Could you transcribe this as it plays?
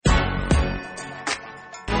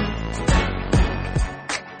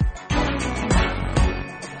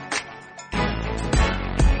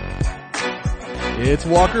It's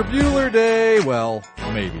Walker Buehler Day. Well,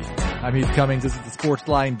 maybe. I'm Heath Cummings. This is the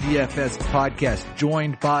Sportsline DFS podcast,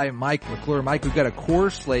 joined by Mike McClure. Mike, we've got a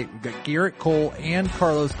Coors slate. We've got Garrett Cole and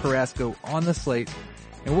Carlos Carrasco on the slate,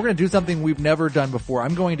 and we're going to do something we've never done before.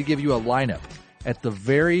 I'm going to give you a lineup at the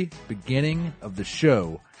very beginning of the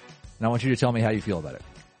show, and I want you to tell me how you feel about it.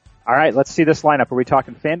 All right, let's see this lineup. Are we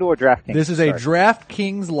talking FanDuel or DraftKings? This is a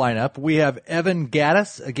DraftKings lineup. We have Evan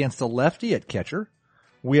Gattis against a lefty at catcher.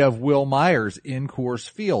 We have Will Myers in Coors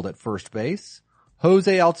Field at first base.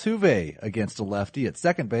 Jose Altuve against a lefty at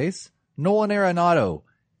second base. Nolan Arenado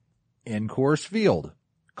in Coors Field.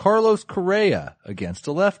 Carlos Correa against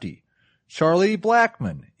a lefty. Charlie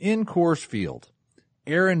Blackmon in Coors Field.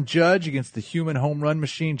 Aaron Judge against the human home run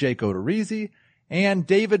machine Jake Odorizzi. And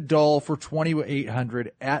David Dahl for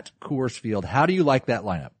 2,800 at Coors Field. How do you like that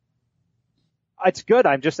lineup? It's good.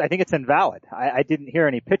 I think it's invalid. I didn't hear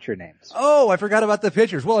any pitcher names. Oh, I forgot about the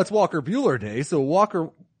pitchers. Well, it's Walker Buehler Day, so Walker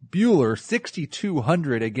Buehler,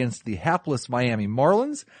 6,200 against the hapless Miami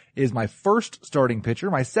Marlins is my first starting pitcher.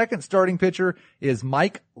 My second starting pitcher is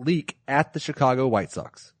Mike Leake at the Chicago White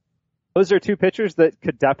Sox. Those are two pitchers that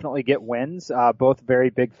could definitely get wins. Both very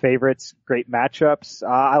big favorites, great matchups.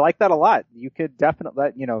 I like that a lot. You could definitely,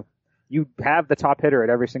 you have the top hitter at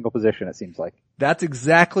every single position, it seems like. That's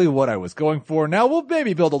exactly what I was going for. Now we'll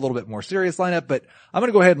maybe build a little bit more serious lineup, but I'm going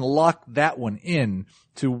to go ahead and lock that one in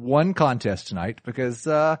to one contest tonight because,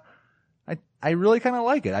 I really kind of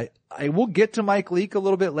like it. I will get to Mike Leake a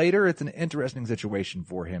little bit later. It's an interesting situation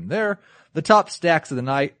for him there. The top stacks of the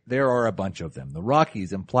night, there are a bunch of them. The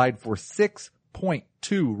Rockies implied for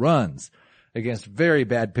 6.2 runs against very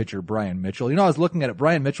bad pitcher Brian Mitchell. I was looking at it.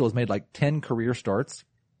 Brian Mitchell has made like 10 career starts.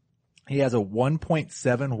 He has a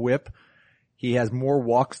 1.7 whip. He has more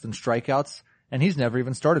walks than strikeouts, and he's never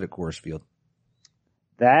even started at Coors Field.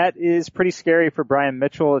 That is pretty scary for Brian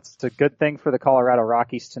Mitchell. It's a good thing for the Colorado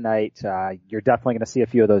Rockies tonight. You're definitely going to see a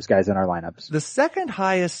few of those guys in our lineups. The second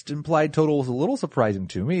highest implied total was a little surprising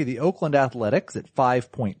to me. The Oakland Athletics at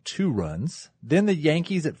 5.2 runs. Then the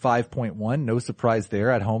Yankees at 5.1. No surprise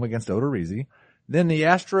there at home against Odorizzi. Then the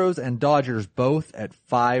Astros and Dodgers both at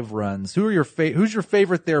 5 runs. Who's your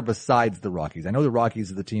favorite there besides the Rockies? I know the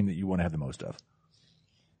Rockies are the team that you want to have the most of.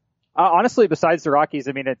 Honestly, besides the Rockies,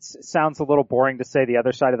 it sounds a little boring to say the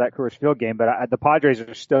other side of that Coors Field game, but the Padres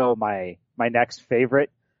are still my next favorite.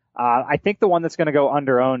 I think the one that's going to go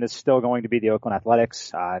under-owned is still going to be the Oakland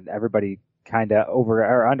Athletics. Everybody kind of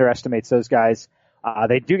underestimates those guys.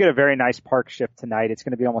 They do get a very nice park shift tonight. It's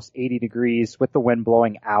going to be almost 80 degrees with the wind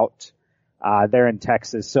blowing out. They're in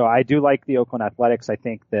Texas. So I do like the Oakland Athletics. I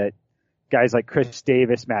think that guys like Chris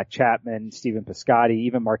Davis, Matt Chapman, Steven Piscotty,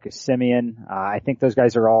 even Marcus Semien, I think those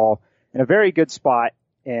guys are all in a very good spot.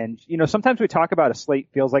 And, sometimes we talk about a slate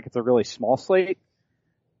feels like it's a really small slate.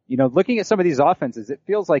 Looking at some of these offenses, it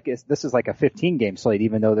feels like this is like a 15-game slate,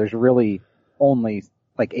 even though there's really only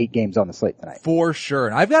like 8 games on the slate tonight. For sure.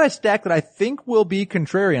 And I've got a stack that I think will be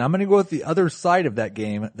contrarian. I'm going to go with the other side of that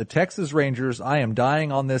game. The Texas Rangers. I am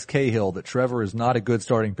dying on this Cahill that Trevor is not a good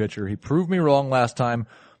starting pitcher. He proved me wrong last time.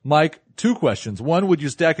 Mike, 2 questions. 1, would you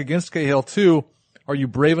stack against Cahill? 2, are you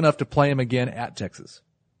brave enough to play him again at Texas?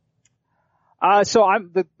 So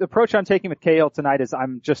the approach I'm taking with Cahill tonight is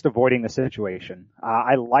I'm just avoiding the situation.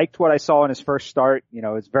 I liked what I saw in his first start.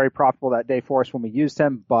 It's very profitable that day for us when we used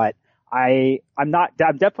him, but I'm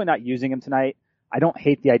definitely not using him tonight. I don't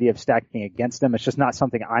hate the idea of stacking against him. It's just not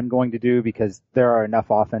something I'm going to do because there are enough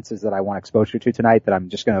offenses that I want exposure to tonight that I'm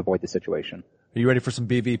just going to avoid the situation. Are you ready for some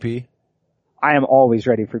BVP? I am always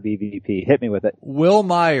ready for BVP. Hit me with it. Will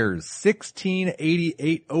Myers,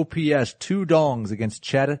 1688 OPS, 2 dongs against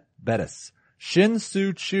Chad Bettis.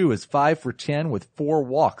 Shin-Soo Choo is 5 for 10 with 4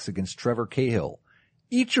 walks against Trevor Cahill.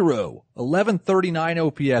 Ichiro, 1139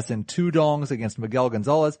 OPS and 2 dongs against Miguel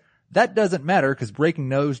Gonzalez. That doesn't matter because breaking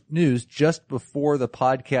news just before the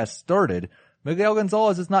podcast started, Miguel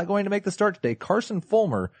Gonzalez is not going to make the start today. Carson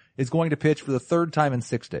Fulmer is going to pitch for the 3rd time in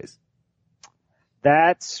 6 days.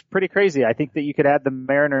 That's pretty crazy. I think that you could add the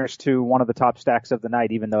Mariners to one of the top stacks of the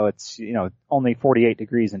night, even though it's, only 48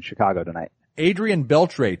 degrees in Chicago tonight. Adrian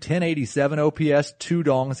Beltre, 1087 OPS, 2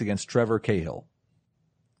 dongs against Trevor Cahill.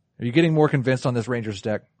 Are you getting more convinced on this Rangers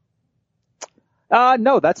stack?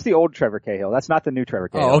 No, that's the old Trevor Cahill. That's not the new Trevor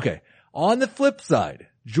Cahill. Oh, okay. On the flip side,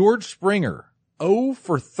 George Springer, 0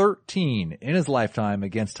 for 13 in his lifetime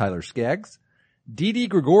against Tyler Skaggs. Didi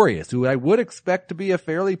Gregorius, who I would expect to be a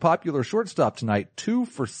fairly popular shortstop tonight, 2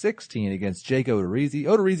 for 16 against Jake Odorizzi.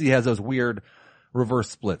 Odorizzi has those weird reverse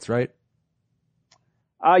splits, right?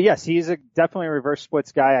 Yes, he's definitely a reverse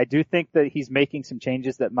splits guy. I do think that he's making some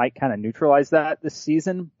changes that might kind of neutralize that this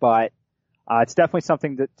season, but it's definitely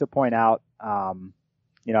something to point out.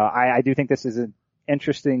 I do think this is an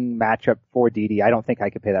interesting matchup for Didi. I don't think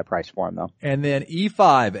I could pay that price for him though. And then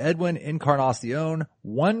E5, Edwin Encarnacion,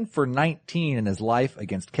 1 for 19 in his life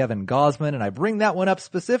against Kevin Gosman. And I bring that one up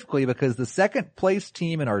specifically because the second place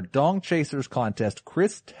team in our Dong Chasers contest,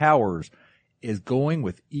 Chris Towers, is going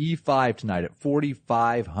with E5 tonight at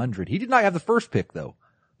 4,500. He did not have the first pick though.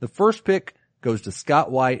 The first pick goes to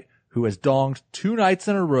Scott White, who has donged 2 nights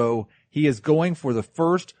in a row. He is going for the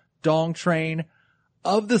first dong train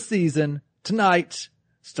of the season tonight.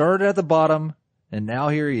 Started at the bottom, and now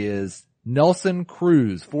here he is. Nelson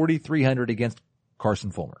Cruz, 4,300 against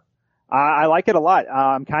Carson Fulmer. I like it a lot.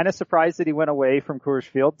 I'm kind of surprised that he went away from Coors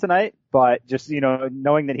Field tonight, but just,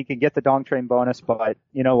 knowing that he can get the dong train bonus, but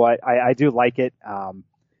you know what? I do like it.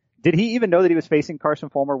 Did he even know that he was facing Carson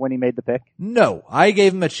Fulmer when he made the pick? No, I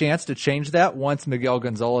gave him a chance to change that once Miguel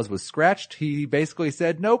Gonzalez was scratched. He basically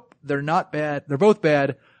said, nope, they're not bad. They're both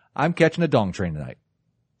bad. I'm catching a dong train tonight.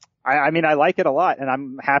 I mean, I like it a lot, and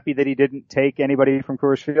I'm happy that he didn't take anybody from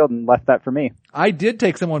Coors Field and left that for me. I did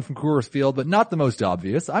take someone from Coors Field, but not the most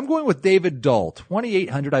obvious. I'm going with David Dahl,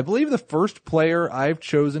 2,800. I believe the first player I've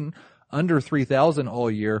chosen under 3,000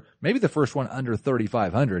 all year, maybe the first one under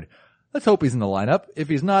 3,500. Let's hope he's in the lineup. If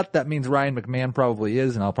he's not, that means Ryan McMahon probably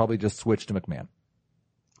is, and I'll probably just switch to McMahon.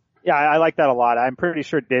 Yeah, I like that a lot. I'm pretty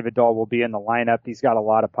sure David Dahl will be in the lineup. He's got a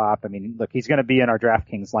lot of pop. I mean, look, he's going to be in our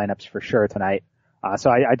DraftKings lineups for sure tonight.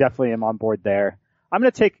 So I definitely am on board there. I'm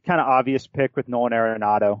going to take a kind of obvious pick with Nolan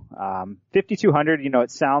Arenado. 5,200,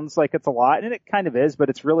 it sounds like it's a lot, and it kind of is, but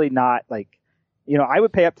it's really not like, I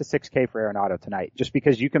would pay up to $6K for Arenado tonight just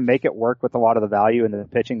because you can make it work with a lot of the value and the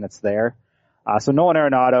pitching that's there. So Nolan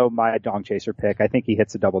Arenado, my dong chaser pick. I think he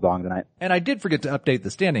hits a double dong tonight. And I did forget to update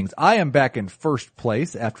the standings. I am back in first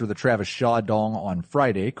place after the Travis Shaw dong on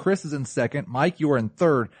Friday. Chris is in second. Mike, you are in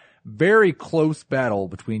third. Very close battle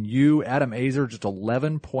between you, Adam Azer, just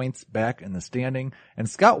 11 points back in the standing, and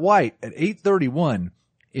Scott White at 831.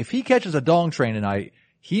 If he catches a dong train tonight,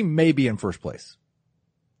 he may be in first place.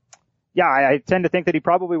 Yeah, I tend to think that he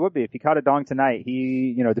probably would be. If he caught a dong tonight,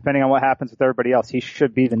 he, depending on what happens with everybody else, he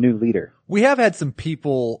should be the new leader. We have had some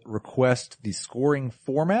people request the scoring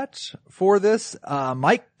format for this.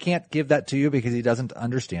 Mike can't give that to you because he doesn't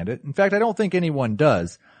understand it. In fact, I don't think anyone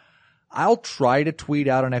does. I'll try to tweet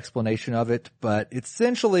out an explanation of it, but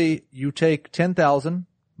essentially you take 10,000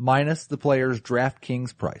 minus the player's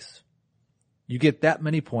DraftKings price. You get that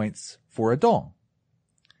many points for a dong.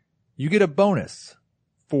 You get a bonus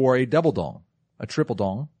for a double dong, a triple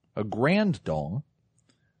dong, a grand dong,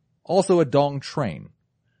 also a dong train.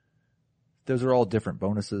 Those are all different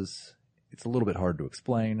bonuses. It's a little bit hard to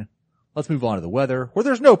explain. Let's move on to the weather, where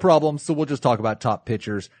there's no problems, so we'll just talk about top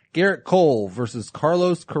pitchers. Garrett Cole versus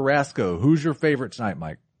Carlos Carrasco. Who's your favorite tonight,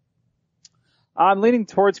 Mike? I'm leaning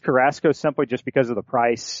towards Carrasco simply just because of the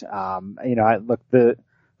price. Look, the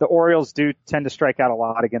Orioles do tend to strike out a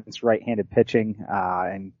lot against right-handed pitching,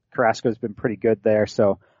 and Carrasco's been pretty good there,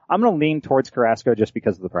 so I'm going to lean towards Carrasco just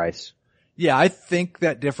because of the price. Yeah, I think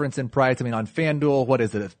that difference in price, on FanDuel, what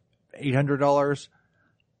is it, $800?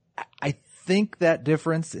 I think that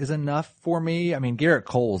difference is enough for me. Garrett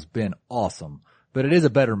Cole's been awesome, but it is a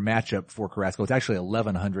better matchup for Carrasco. It's actually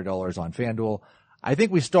 $1,100 on FanDuel. I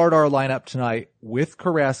think we start our lineup tonight with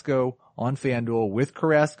Carrasco on FanDuel, with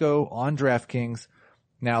Carrasco on DraftKings.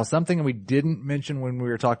 Now, something we didn't mention when we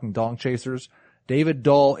were talking dong chasers, David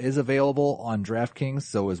Dahl is available on DraftKings,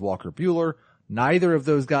 so is Walker Buehler. Neither of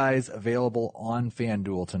those guys available on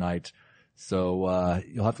FanDuel tonight. So,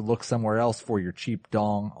 you'll have to look somewhere else for your cheap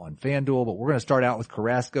dong on FanDuel, but we're going to start out with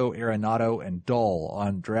Carrasco, Arenado, and Dahl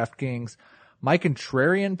on DraftKings. My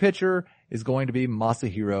contrarian pitcher is going to be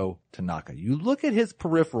Masahiro Tanaka. You look at his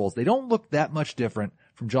peripherals, they don't look that much different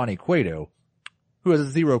from Johnny Cueto, who has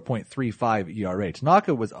a 0.35 ERA.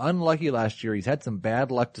 Tanaka was unlucky last year. He's had some bad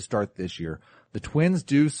luck to start this year. The Twins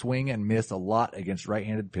do swing and miss a lot against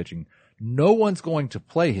right-handed pitching. No one's going to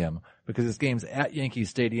play him because this game's at Yankee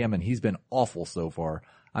Stadium and he's been awful so far.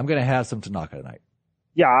 I'm going to have some Tanaka tonight.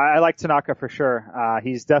 Yeah, I like Tanaka for sure.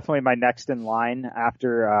 He's definitely my next in line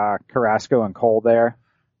after Carrasco and Cole there.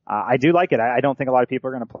 I do like it. I don't think a lot of people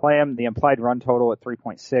are going to play him. The implied run total at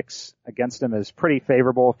 3.6 against him is pretty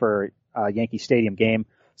favorable for a Yankee Stadium game.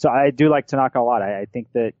 So I do like Tanaka a lot. I think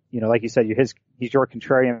that, like you said, he's your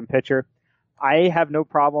contrarian pitcher. I have no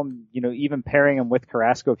problem, even pairing him with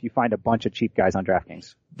Carrasco if you find a bunch of cheap guys on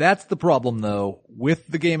DraftKings. That's the problem though. With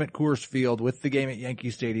the game at Coors Field, with the game at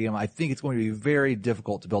Yankee Stadium, I think it's going to be very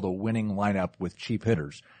difficult to build a winning lineup with cheap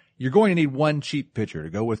hitters. You're going to need one cheap pitcher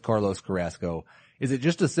to go with Carlos Carrasco. Is it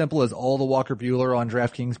just as simple as all the Walker Buehler on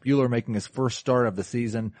DraftKings? Buehler making his first start of the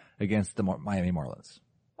season against the Miami Marlins.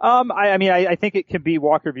 I think it could be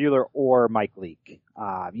Walker Buehler or Mike Leake.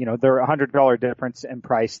 They're $100 difference in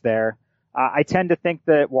price there. I tend to think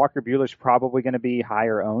that Walker Buehler's probably going to be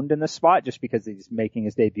higher owned in this spot just because he's making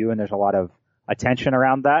his debut and there's a lot of attention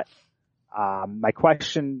around that. My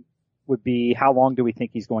question would be, how long do we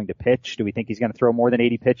think he's going to pitch? Do we think he's going to throw more than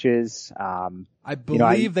 80 pitches? I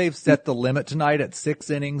believe they've set the limit tonight at 6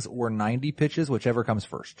 innings or 90 pitches, whichever comes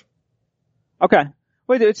first. Okay.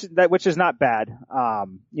 Which is not bad.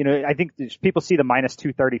 I think people see the minus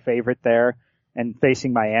 230 favorite there and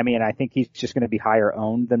facing Miami, and I think he's just going to be higher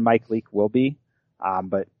owned than Mike Leake will be.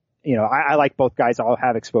 I like both guys. I'll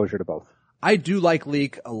have exposure to both. I do like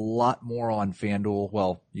Leake a lot more on FanDuel.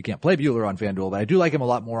 Well, you can't play Buehler on FanDuel, but I do like him a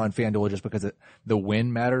lot more on FanDuel just because the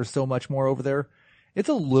win matters so much more over there. It's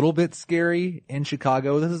a little bit scary in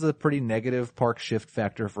Chicago. This is a pretty negative park shift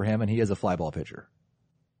factor for him, and he is a fly ball pitcher.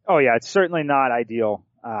 Oh yeah, it's certainly not ideal,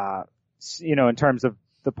 in terms of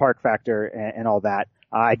the park factor and all that.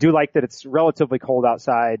 I do like that it's relatively cold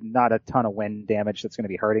outside, not a ton of wind damage that's going to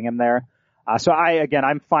be hurting him there.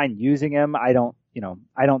 I'm fine using him. I don't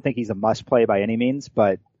think he's a must play by any means,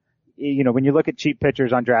 but when you look at cheap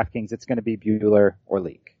pitchers on DraftKings, it's going to be Buehler or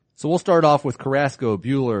Leake. So we'll start off with Carrasco,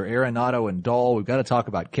 Buehler, Arenado, and Dahl. We've got to talk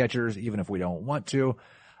about catchers, even if we don't want to.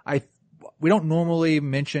 We don't normally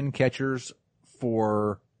mention catchers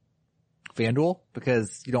for FanDuel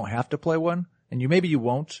because you don't have to play one, and maybe you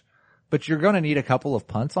won't, but you're going to need a couple of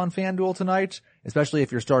punts on FanDuel tonight, especially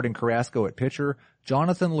if you're starting Carrasco at pitcher.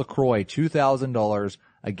 Jonathan LaCroix, $2,000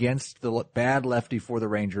 against the bad lefty for the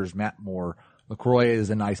Rangers, Matt Moore. LaCroix is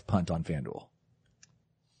a nice punt on FanDuel.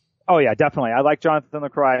 Oh yeah, definitely. I like Jonathan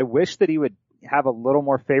LaCroix. I wish that he would have a little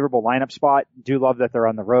more favorable lineup spot. Do love that they're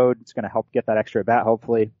on the road. It's going to help get that extra at bat,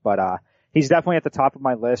 hopefully, but he's definitely at the top of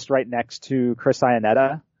my list right next to Chris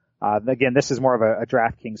Iannetta. Again, this is more of a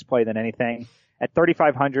DraftKings play than anything. At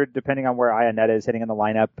 3,500, depending on where Iannetta is hitting in the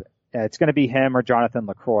lineup, it's going to be him or Jonathan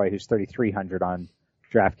LaCroix, who's 3,300 on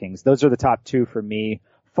DraftKings. Those are the top two for me.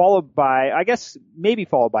 Followed by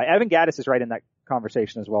Evan Gattis is right in that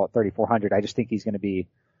conversation as well at 3,400. I just think he's going to be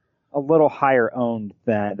a little higher owned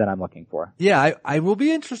than I'm looking for. Yeah, I will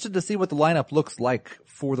be interested to see what the lineup looks like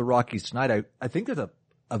for the Rockies tonight. I think there's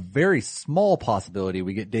a very small possibility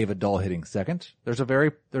we get David Dahl hitting second. There's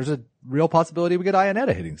a real possibility we get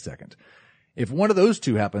Iannetta hitting second. If one of those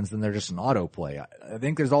two happens, then they're just an auto play. I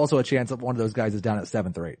think there's also a chance that one of those guys is down at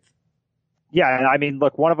 7th or 8th. Yeah, and I mean,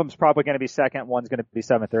 look, one of them's probably going to be second, one's going to be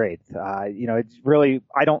 7th or 8th. It's really,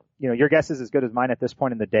 your guess is as good as mine at this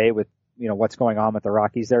point in the day with, what's going on with the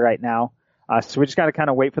Rockies there right now. So we just got to kind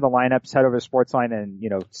of wait for the lineups, head over to Sportsline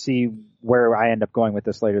and, see where I end up going with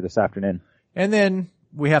this later this afternoon. And then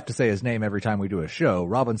we have to say his name every time we do a show.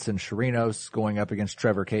 Robinson Chirinos going up against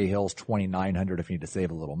Trevor Cahill's 2,900 if you need to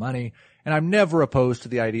save a little money. And I'm never opposed to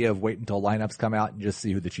the idea of waiting until lineups come out and just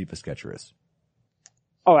see who the cheapest catcher is.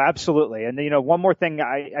 Oh, absolutely. And one more thing,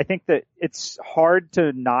 I think that it's hard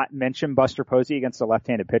to not mention Buster Posey against a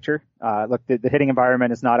left-handed pitcher. Look, the hitting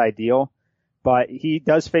environment is not ideal, but he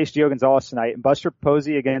does face Gio Gonzalez tonight, and Buster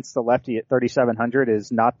Posey against the lefty at 3,700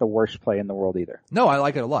 is not the worst play in the world either. No, I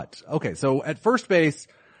like it a lot. Okay, so at first base,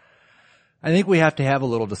 I think we have to have a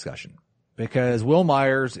little discussion because Will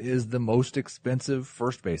Myers is the most expensive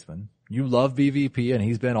first baseman. You love BVP, and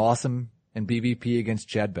he's been awesome in BVP against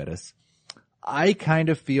Chad Bettis. I kind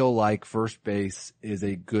of feel like first base is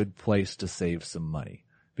a good place to save some money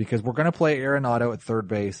because we're going to play Arenado at third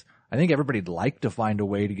base. I think everybody'd like to find a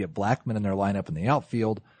way to get Blackmon in their lineup in the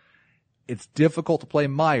outfield. It's difficult to play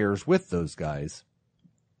Myers with those guys.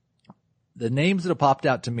 The names that have popped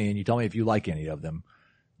out to me, and you tell me if you like any of them,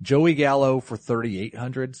 Joey Gallo for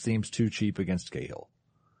 3,800 seems too cheap against Cahill.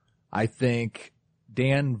 I think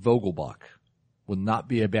Dan Vogelbach will not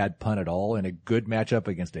be a bad punt at all in a good matchup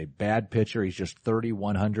against a bad pitcher. He's just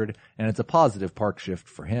 3,100, and it's a positive park shift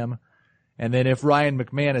for him. And then if Ryan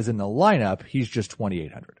McMahon is in the lineup, he's just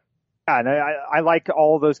 2,800. Yeah, and I like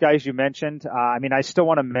all of those guys you mentioned. I still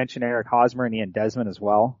want to mention Eric Hosmer and Ian Desmond as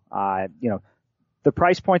well. The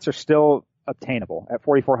price points are still obtainable at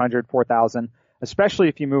 4,400, 4,000, especially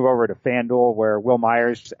if you move over to FanDuel where Will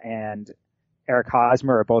Myers and Eric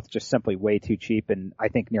Hosmer are both just simply way too cheap and I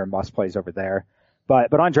think near must plays over there.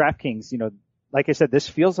 But on DraftKings, like I said, this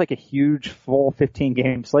feels like a huge full 15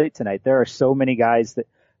 game slate tonight. There are so many guys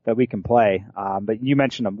that we can play. But you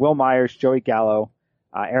mentioned them, Will Myers, Joey Gallo,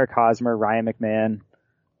 Eric Hosmer, Ryan McMahon,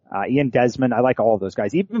 Ian Desmond. I like all of those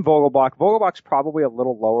guys. Even Vogelbach. Vogelbach's probably a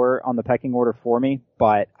little lower on the pecking order for me,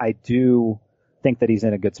 but I do think that he's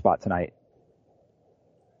in a good spot tonight.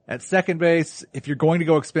 At second base, if you're going to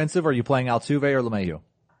go expensive, are you playing Altuve or LeMahieu?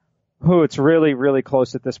 Oh, it's really, really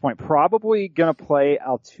close at this point. Probably gonna play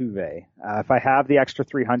Altuve. If I have the extra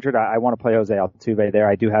 300, I want to play Jose Altuve there.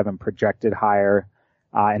 I do have him projected higher,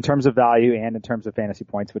 in terms of value and in terms of fantasy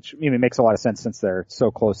points, which makes a lot of sense since they're so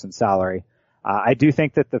close in salary. I do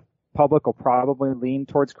think that the public will probably lean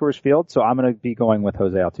towards Coors Field, so I'm gonna be going with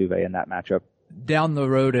Jose Altuve in that matchup. Down the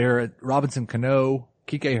road here, Robinson Cano,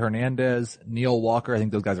 Kike Hernandez, Neil Walker, I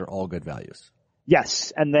think those guys are all good values.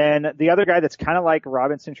 Yes, and then the other guy that's kind of like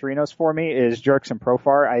Robinson Chirinos for me is Jerkson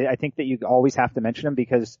Profar. I think that you always have to mention him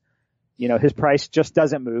because, his price just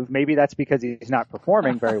doesn't move. Maybe that's because he's not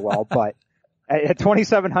performing very well, but at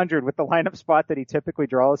 2,700 with the lineup spot that he typically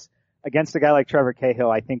draws against a guy like Trevor Cahill,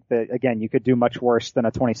 I think that, again, you could do much worse than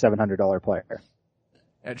a $2,700 player.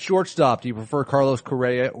 At shortstop, do you prefer Carlos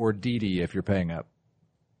Correa or Didi if you're paying up?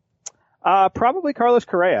 Probably Carlos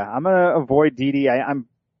Correa. I'm going to avoid Didi.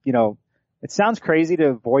 It sounds crazy to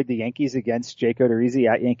avoid the Yankees against Jake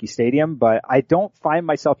Odorizzi at Yankee Stadium, but I don't find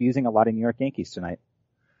myself using a lot of New York Yankees tonight.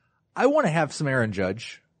 I want to have some Aaron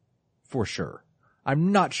Judge, for sure.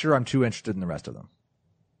 I'm not sure I'm too interested in the rest of them.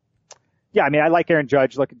 Yeah, I like Aaron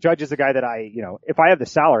Judge. Look, Judge is a guy that if I have the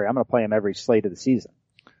salary, I'm going to play him every slate of the season.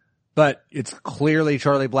 But it's clearly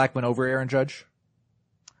Charlie Blackmon over Aaron Judge?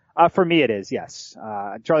 For me it is, yes.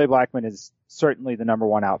 Charlie Blackmon is certainly the number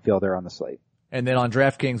one outfielder on the slate. And then on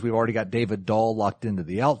DraftKings, we've already got David Dahl locked into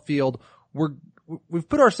the outfield. We've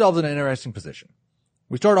put ourselves in an interesting position.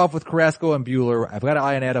 We start off with Carrasco and Buehler. I've got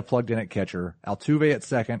Iannetta plugged in at catcher, Altuve at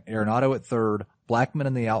second, Arenado at third, Blackmon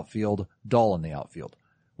in the outfield, Dahl in the outfield.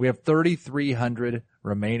 We have 3,300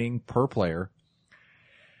 remaining per player.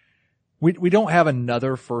 We don't have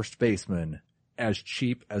another first baseman as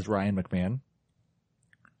cheap as Ryan McMahon.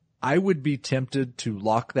 I would be tempted to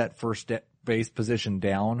lock that first base position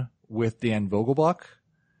down with Dan Vogelbach,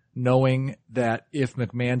 knowing that if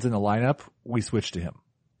McMahon's in the lineup, we switch to him.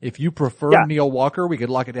 If you prefer Neil Walker, we could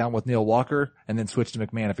lock it down with Neil Walker and then switch to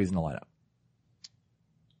McMahon if he's in the lineup.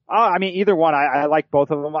 Either one. I like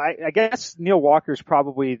both of them. I guess Neil Walker's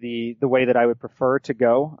probably the way that I would prefer to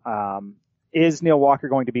go. Is Neil Walker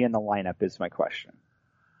going to be in the lineup is my question.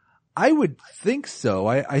 I would think so.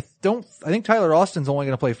 I think Tyler Austin's only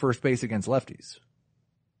going to play first base against lefties.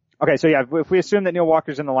 Okay, so yeah, if we assume that Neil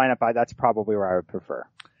Walker's in the lineup, that's probably where I would prefer.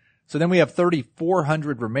 So then we have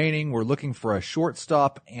 3,400 remaining. We're looking for a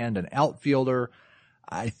shortstop and an outfielder.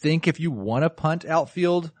 I think if you want to punt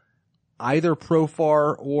outfield, either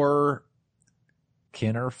Profar or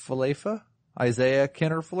Isaiah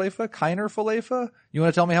Kiner Falefa? You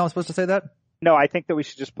want to tell me how I'm supposed to say that? No, I think that we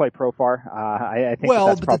should just play Profar. I think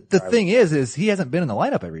but the thing is he hasn't been in the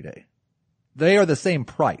lineup every day. They are the same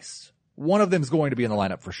price. One of them is going to be in the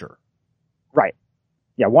lineup for sure. Right.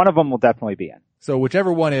 Yeah, one of them will definitely be in. So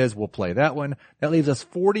whichever one is, we'll play that one. That leaves us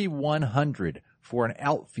 4,100 for an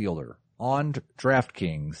outfielder on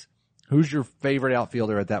DraftKings. Who's your favorite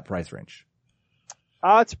outfielder at that price range?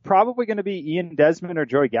 It's probably going to be Ian Desmond or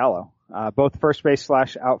Joey Gallo. Both first base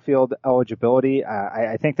 / outfield eligibility.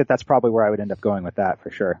 I think that's probably where I would end up going with that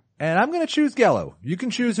for sure. And I'm going to choose Gallo. You can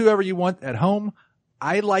choose whoever you want at home.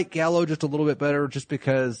 I like Gallo just a little bit better just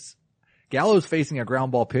because Gallo's facing a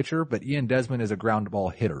ground ball pitcher, but Ian Desmond is a ground ball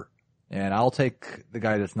hitter. And I'll take the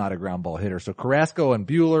guy that's not a ground ball hitter. So Carrasco and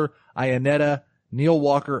Buehler, Iannetta, Neil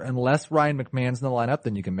Walker, unless Ryan McMahon's in the lineup,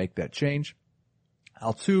 then you can make that change.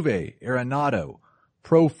 Altuve, Arenado,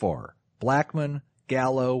 Profar, Blackmon,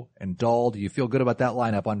 Gallo, and Dahl. Do you feel good about that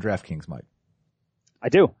lineup on DraftKings, Mike? I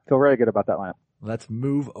do. Feel really good about that lineup. Let's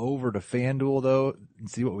move over to FanDuel, though, and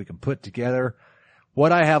see what we can put together.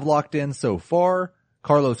 What I have locked in so far,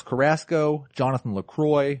 Carlos Carrasco, Jonathan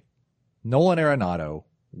LaCroix, Nolan Arenado,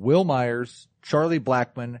 Will Myers, Charlie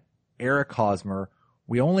Blackmon, Eric Hosmer.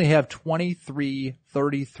 We only have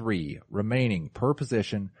 23.33 remaining per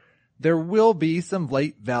position. There will be some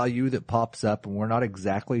late value that pops up, and we're not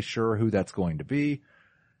exactly sure who that's going to be.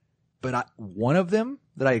 But one of them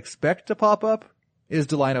that I expect to pop up is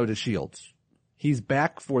Delino DeShields. He's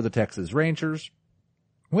back for the Texas Rangers.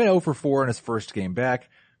 Went 0 for 4 in his first game back.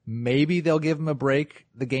 Maybe they'll give him a break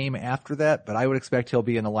the game after that, but I would expect he'll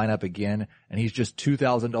be in the lineup again, and he's just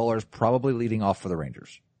 $2,000 probably leading off for the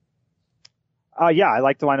Rangers. Yeah, I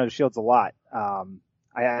like Delino DeShields a lot.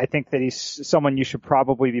 I think that he's someone you should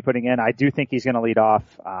probably be putting in. I do think he's going to lead off.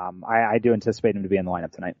 I do anticipate him to be in the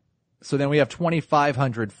lineup tonight. So then we have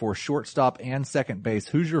 2,500 for shortstop and second base.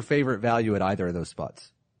 Who's your favorite value at either of those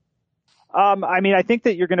spots? I think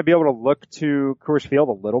that you're going to be able to look to Coors Field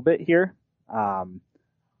a little bit here. Carlos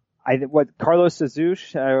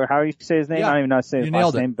Azush, or how you say his name? Yeah, I don't even know how to say his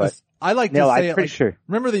last name, but I like to say I'm it pretty sure.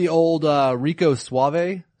 Remember the old Rico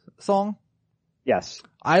Suave song? Yes.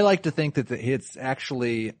 I like to think that it's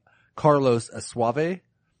actually Carlos Suave,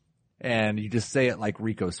 and you just say it like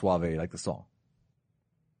Rico Suave, like the song.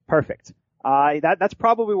 Perfect. That's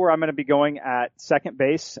probably where I'm going to be going at second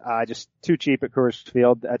base. Just too cheap at Coors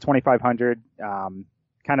Field at 2,500. Kind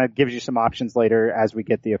of gives you some options later as we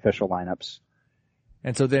get the official lineups.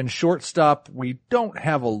 And so then shortstop, we don't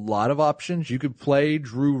have a lot of options. You could play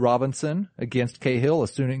Drew Robinson against Cahill,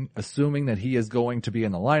 assuming that he is going to be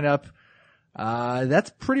in the lineup. That's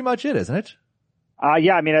pretty much it, isn't it?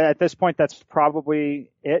 Yeah, I mean, at this point, that's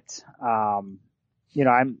probably it. I'm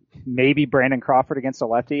maybe Brandon Crawford against a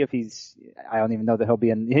lefty I don't even know that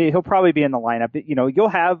he'll probably be in the lineup. You'll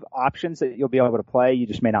have options that you'll be able to play. You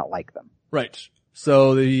just may not like them. Right.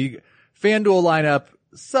 So the FanDuel lineup,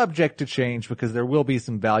 subject to change because there will be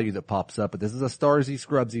some value that pops up, but this is a Starsy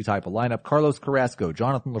Scrubsy type of lineup. Carlos Carrasco,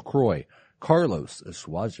 Jonathan LaCroix, Carlos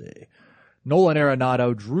Asuaje, Nolan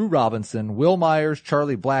Arenado, Drew Robinson, Will Myers,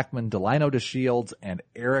 Charlie Blackmon, Delino DeShields, and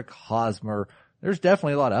Eric Hosmer. There's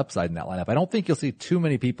definitely a lot of upside in that lineup. I don't think you'll see too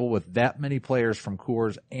many people with that many players from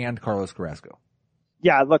Coors and Carlos Carrasco.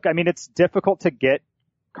 Yeah, look, I mean, it's difficult to get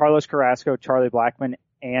Carlos Carrasco, Charlie Blackmon,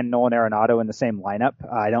 and Nolan Arenado in the same lineup.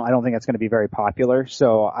 I don't think that's going to be very popular.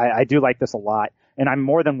 So I do like this a lot, and I'm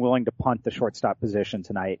more than willing to punt the shortstop position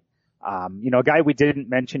tonight. A guy we didn't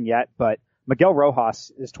mention yet, but Miguel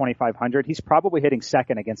Rojas is 2,500. He's probably hitting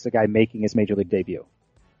second against the guy making his major league debut.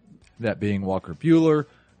 That being Walker Buehler,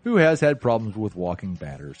 who has had problems with walking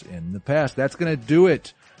batters in the past. That's going to do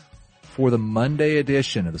it for the Monday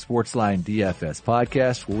edition of the Sportsline DFS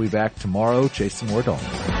podcast. We'll be back tomorrow. Chase some more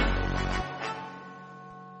dollars.